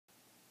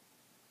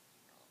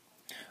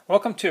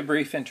Welcome to a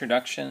brief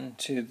introduction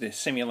to the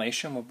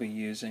simulation we'll be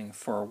using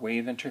for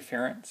wave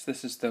interference.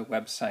 This is the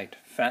website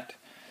PhET.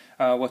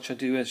 What you'll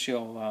do is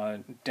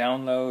you'll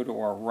download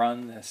or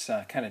run this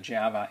kind of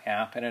Java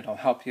app, and it'll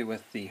help you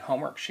with the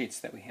homework sheets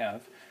that we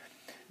have.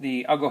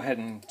 I'll go ahead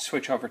and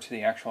switch over to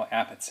the actual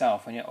app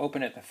itself. When you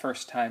open it the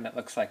first time, it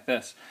looks like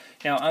this.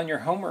 Now, on your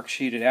homework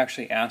sheet, it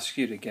actually asks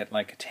you to get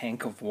like a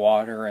tank of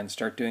water and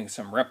start doing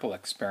some ripple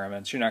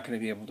experiments. You're not going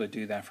to be able to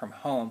do that from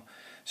home.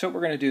 So what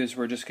we're going to do is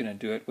we're just going to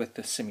do it with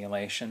the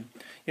simulation.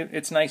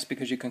 It's nice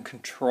because you can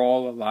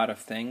control a lot of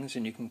things,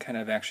 and you can kind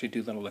of actually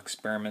do little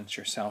experiments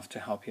yourself to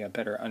help you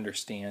better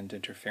understand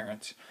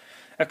interference.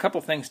 A couple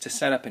things to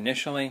set up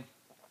initially.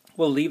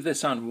 We'll leave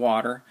this on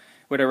water.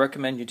 What I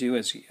recommend you do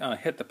is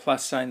hit the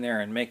plus sign there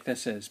and make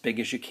this as big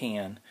as you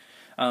can.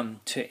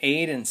 To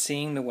aid in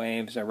seeing the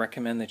waves, I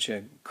recommend that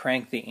you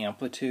crank the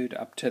amplitude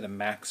up to the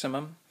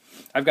maximum.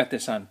 I've got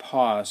this on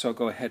pause, so I'll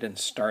go ahead and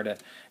start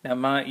it.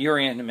 Now, your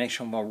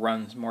animation will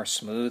run more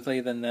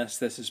smoothly than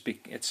this.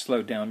 It's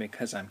slowed down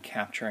because I'm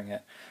capturing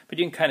it. But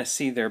you can kind of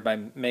see there by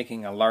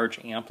making a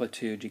large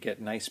amplitude, you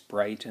get nice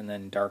bright and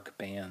then dark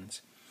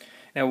bands.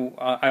 Now,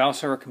 I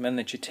also recommend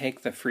that you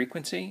take the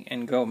frequency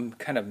and go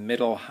kind of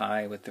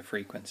middle-high with the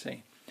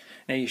frequency.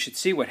 Now, you should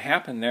see what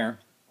happened there.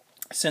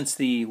 Since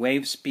the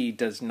wave speed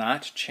does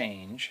not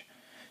change,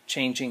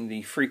 changing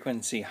the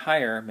frequency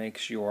higher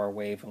makes your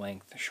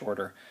wavelength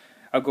shorter.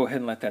 I'll go ahead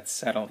and let that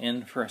settle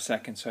in for a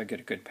second so I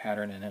get a good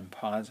pattern and then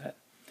pause it.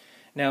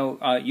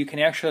 Now, you can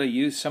actually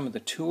use some of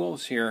the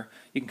tools here.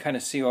 You can kind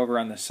of see over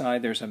on the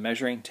side there's a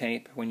measuring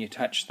tape. When you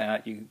touch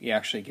that, you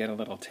actually get a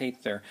little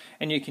tape there.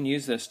 And you can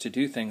use this to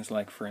do things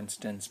like, for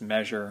instance,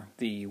 measure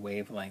the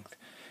wavelength.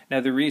 Now,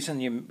 the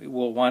reason you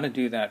will want to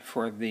do that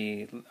for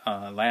the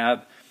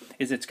lab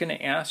is it's going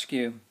to ask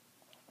you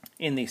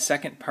in the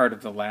second part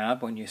of the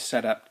lab, when you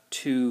set up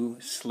two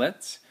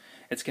slits,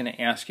 it's going to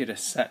ask you to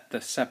set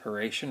the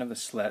separation of the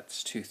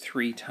slits to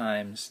 3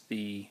 times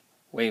the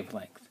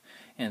wavelength.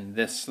 And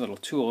this little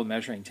tool,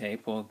 measuring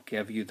tape, will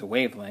give you the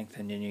wavelength,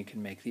 and then you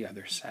can make the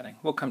other setting.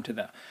 We'll come to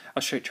that.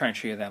 I'll try and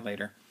show you that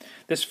later.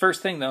 This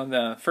first thing, though,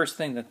 the first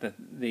thing that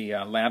the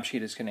lab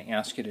sheet is going to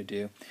ask you to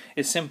do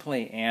is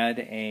simply add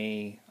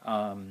a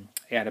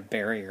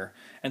barrier.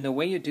 And the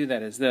way you do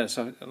that is this.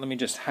 So let me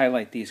just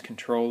highlight these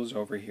controls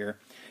over here.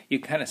 You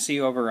kind of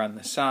see over on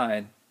the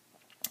side,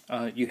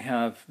 you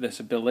have this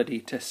ability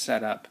to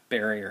set up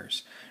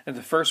barriers. Now,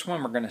 the first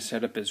one we're going to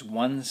set up is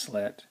 1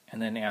 slit,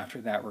 and then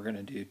after that we're going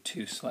to do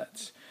 2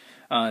 slits.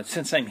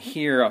 Since I'm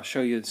here, I'll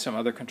show you some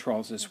other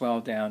controls as well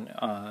down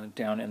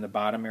in the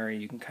bottom area.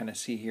 You can kind of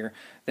see here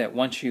that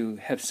once you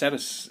have set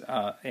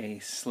a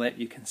slit,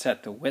 you can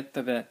set the width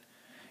of it,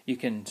 you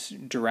can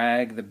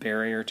drag the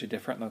barrier to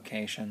different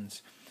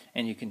locations,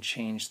 and you can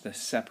change the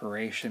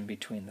separation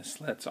between the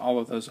slits. All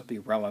of those will be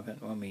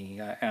relevant when we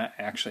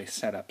actually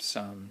set up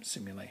some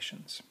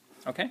simulations.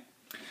 Okay?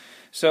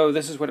 So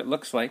this is what it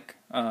looks like,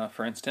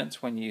 for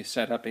instance, when you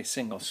set up a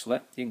single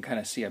slit. You can kind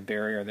of see a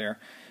barrier there.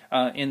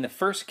 In the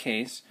first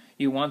case,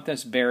 you want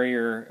this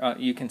barrier,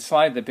 you can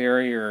slide the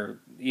barrier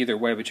either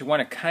way, but you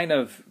want it kind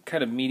of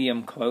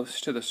medium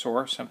close to the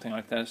source, something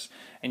like this,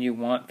 and you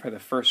want for the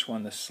first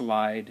one the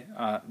slit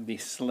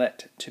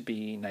to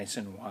be nice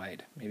and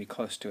wide, maybe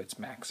close to its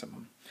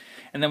maximum.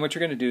 And then what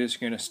you're going to do is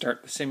you're going to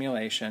start the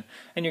simulation,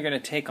 and you're going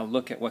to take a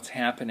look at what's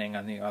happening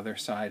on the other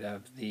side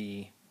of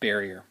the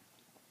barrier.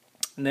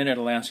 And then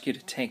it'll ask you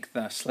to take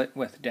the slit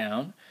width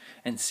down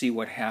and see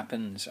what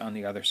happens on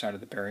the other side of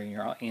the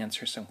barrier. I'll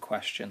answer some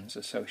questions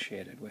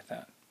associated with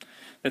that.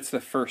 That's the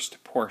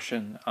first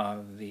portion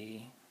of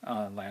the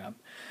lab.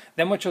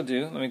 Then what you'll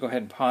do, let me go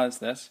ahead and pause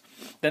this.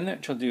 Then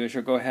what you'll do is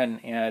you'll go ahead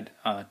and add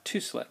 2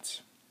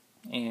 slits.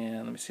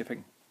 And let me see if I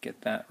can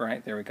get that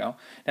right. There we go.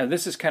 Now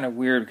this is kind of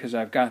weird because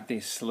I've got the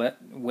slit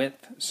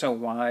width so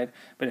wide,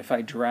 but if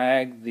I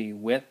drag the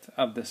width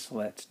of the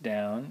slit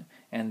down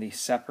and the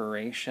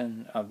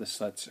separation of the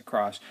slits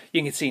across,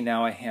 you can see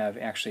now I have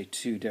actually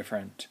two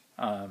different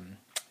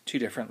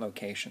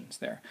locations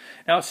there.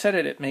 Now I'll set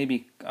it at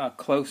maybe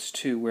close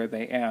to where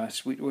they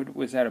asked.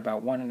 Was that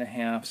about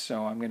 1.5?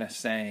 So I'm going to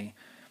say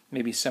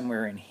maybe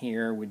somewhere in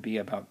here would be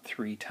about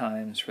 3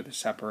 times for the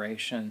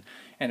separation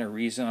and a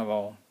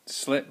reasonable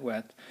slit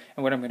width.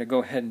 And what I'm going to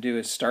go ahead and do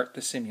is start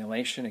the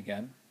simulation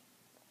again.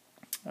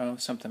 Oh,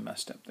 something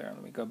messed up there.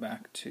 Let me go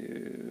back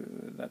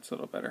to, that's a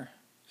little better.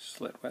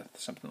 Slit width,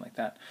 something like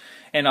that.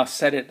 And I'll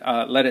set it,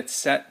 let it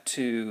set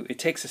to, it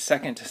takes a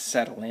second to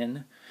settle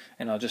in,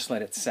 and I'll just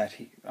let it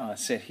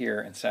sit here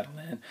and settle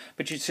in.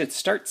 But you should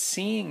start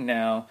seeing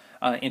now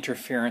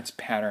interference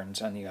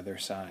patterns on the other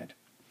side.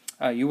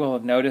 You will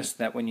have noticed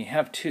that when you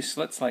have 2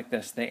 slits like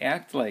this, they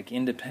act like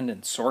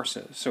independent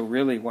sources. So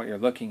really what you're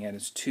looking at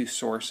is 2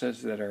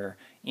 sources that are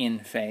in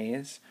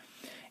phase,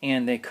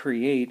 and they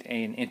create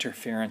an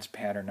interference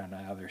pattern on the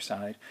other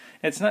side.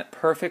 It's not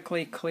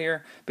perfectly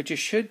clear, but you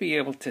should be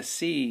able to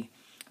see,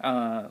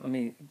 let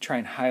me try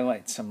and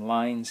highlight some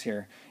lines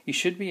here. You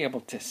should be able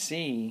to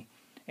see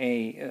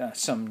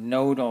some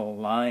nodal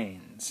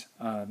lines,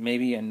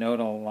 maybe a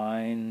nodal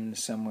line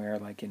somewhere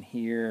like in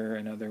here,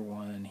 another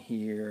one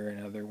here,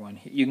 another one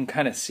here. You can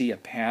kind of see a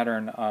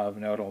pattern of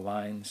nodal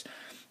lines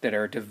that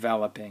are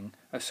developing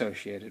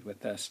associated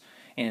with this.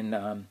 And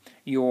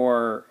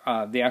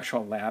the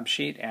actual lab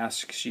sheet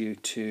asks you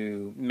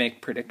to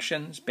make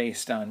predictions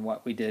based on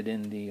what we did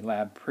in the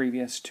lab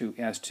previous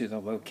as to the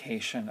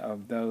location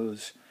of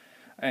those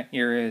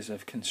areas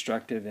of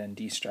constructive and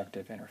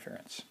destructive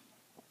interference.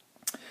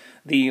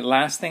 The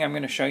last thing I'm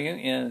going to show you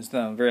is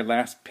the very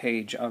last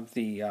page of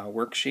the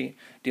worksheet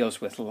deals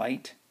with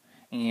light.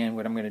 And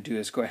what I'm going to do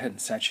is go ahead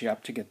and set you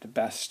up to get the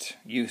best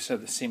use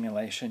of the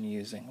simulation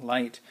using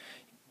light.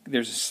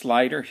 There's a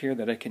slider here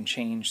that I can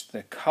change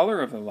the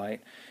color of the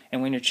light.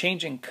 And when you're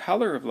changing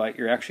color of light,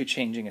 you're actually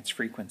changing its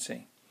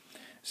frequency.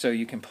 So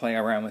you can play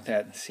around with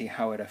that and see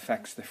how it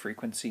affects the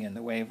frequency and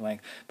the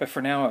wavelength. But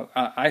for now,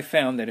 I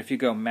found that if you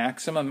go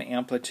maximum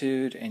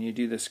amplitude and you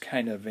do this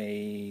kind of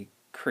a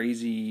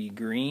crazy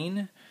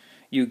green,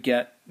 you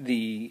get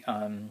the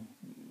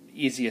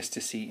easiest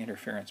to see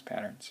interference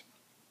patterns.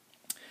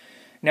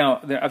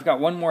 Now, I've got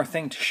one more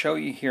thing to show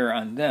you here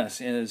on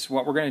this. Is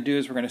what we're going to do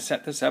is we're going to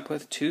set this up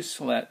with two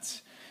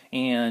slits,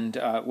 and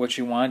what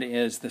you want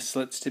is the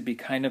slits to be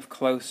kind of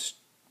close,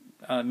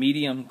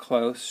 medium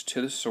close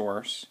to the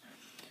source.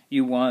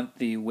 You want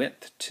the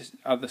width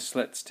of the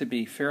slits to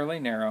be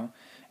fairly narrow,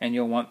 and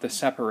you'll want the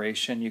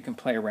separation. You can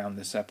play around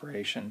the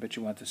separation, but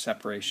you want the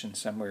separation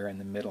somewhere in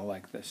the middle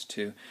like this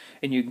too.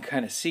 And you can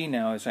kind of see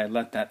now as I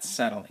let that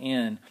settle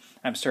in,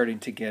 I'm starting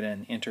to get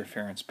an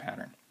interference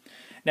pattern.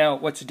 Now,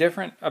 what's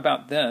different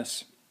about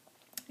this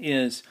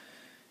is,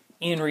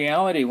 in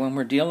reality, when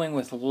we're dealing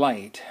with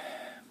light,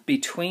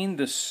 between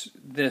this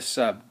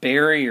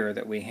barrier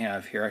that we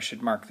have here, I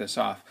should mark this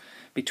off,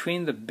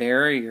 between the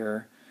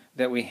barrier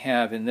that we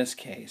have in this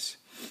case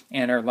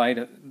and our light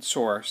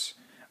source,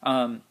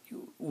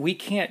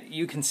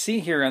 you can see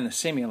here on the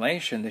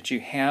simulation that you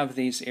have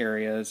these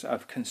areas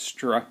of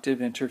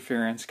constructive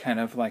interference,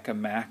 kind of like a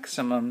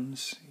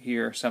maximums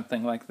here,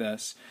 something like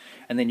this,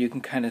 and then you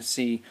can kind of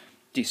see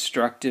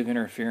destructive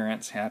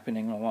interference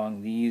happening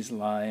along these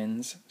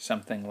lines,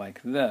 something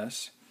like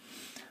this.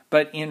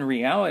 But in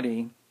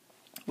reality,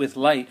 with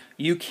light,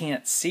 you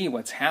can't see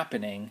what's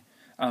happening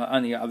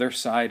on the other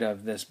side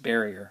of this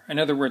barrier. In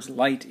other words,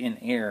 light in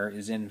air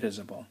is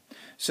invisible.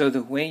 So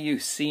the way you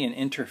see an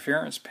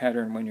interference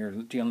pattern when you're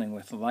dealing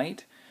with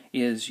light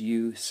is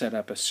you set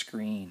up a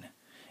screen.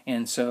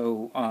 And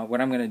so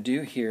what I'm going to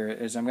do here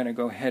is I'm going to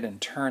go ahead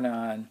and turn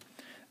on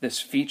this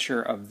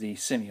feature of the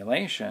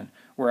simulation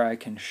where I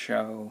can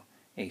show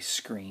a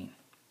screen.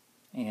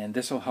 And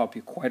this will help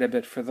you quite a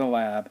bit for the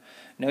lab.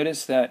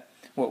 Notice that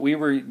what we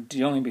were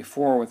dealing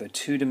before with a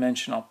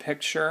two-dimensional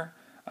picture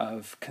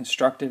of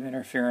constructive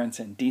interference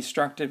and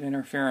destructive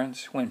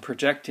interference, when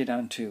projected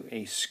onto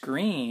a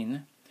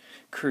screen,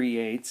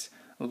 creates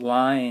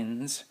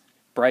lines,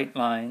 bright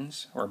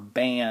lines or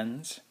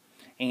bands,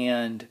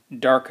 and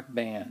dark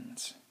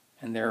bands.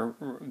 And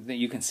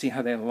you can see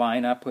how they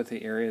line up with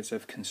the areas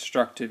of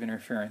constructive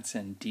interference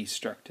and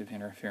destructive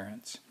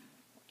interference.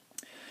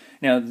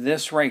 Now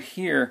this right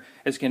here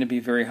is going to be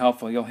very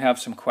helpful. You'll have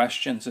some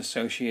questions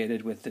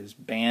associated with this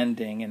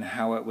banding and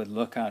how it would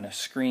look on a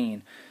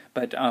screen.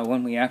 But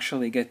when we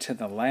actually get to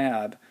the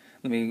lab,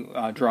 let me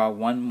draw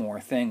one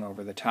more thing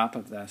over the top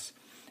of this,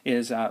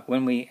 is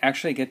when we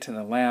actually get to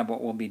the lab,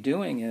 what we'll be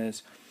doing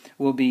is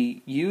we'll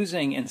be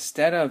using,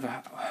 instead of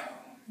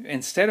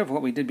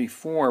what we did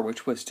before,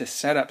 which was to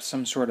set up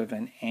some sort of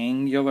an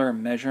angular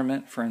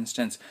measurement. For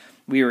instance,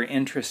 we were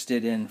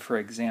interested in, for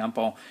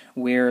example,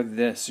 where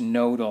this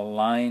nodal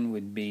line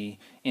would be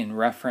in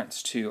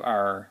reference to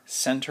our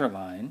center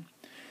line.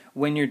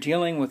 When you're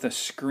dealing with a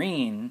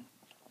screen,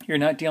 you're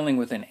not dealing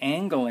with an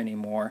angle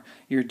anymore.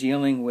 You're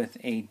dealing with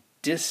a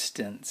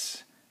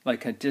distance,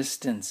 like a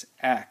distance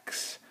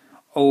x,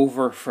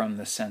 over from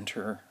the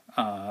center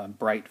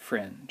bright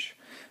fringe.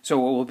 So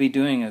what we'll be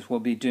doing is we'll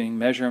be doing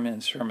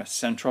measurements from a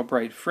central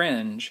bright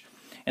fringe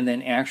and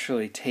then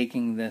actually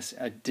taking this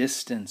a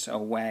distance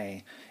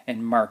away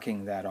and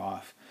marking that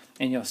off.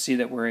 And you'll see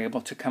that we're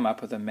able to come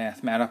up with a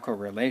mathematical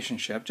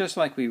relationship, just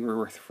like we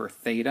were for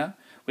theta.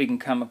 We can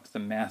come up with a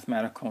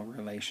mathematical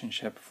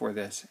relationship for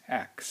this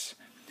x,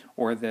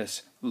 or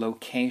this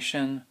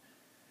location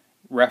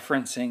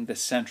referencing the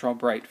central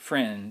bright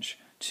fringe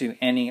to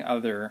any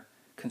other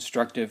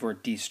constructive or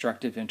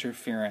destructive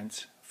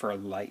interference for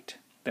light.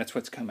 That's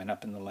what's coming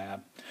up in the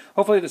lab.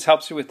 Hopefully this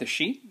helps you with the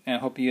sheet, and I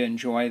hope you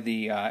enjoy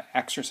the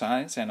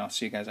exercise, and I'll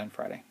see you guys on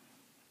Friday.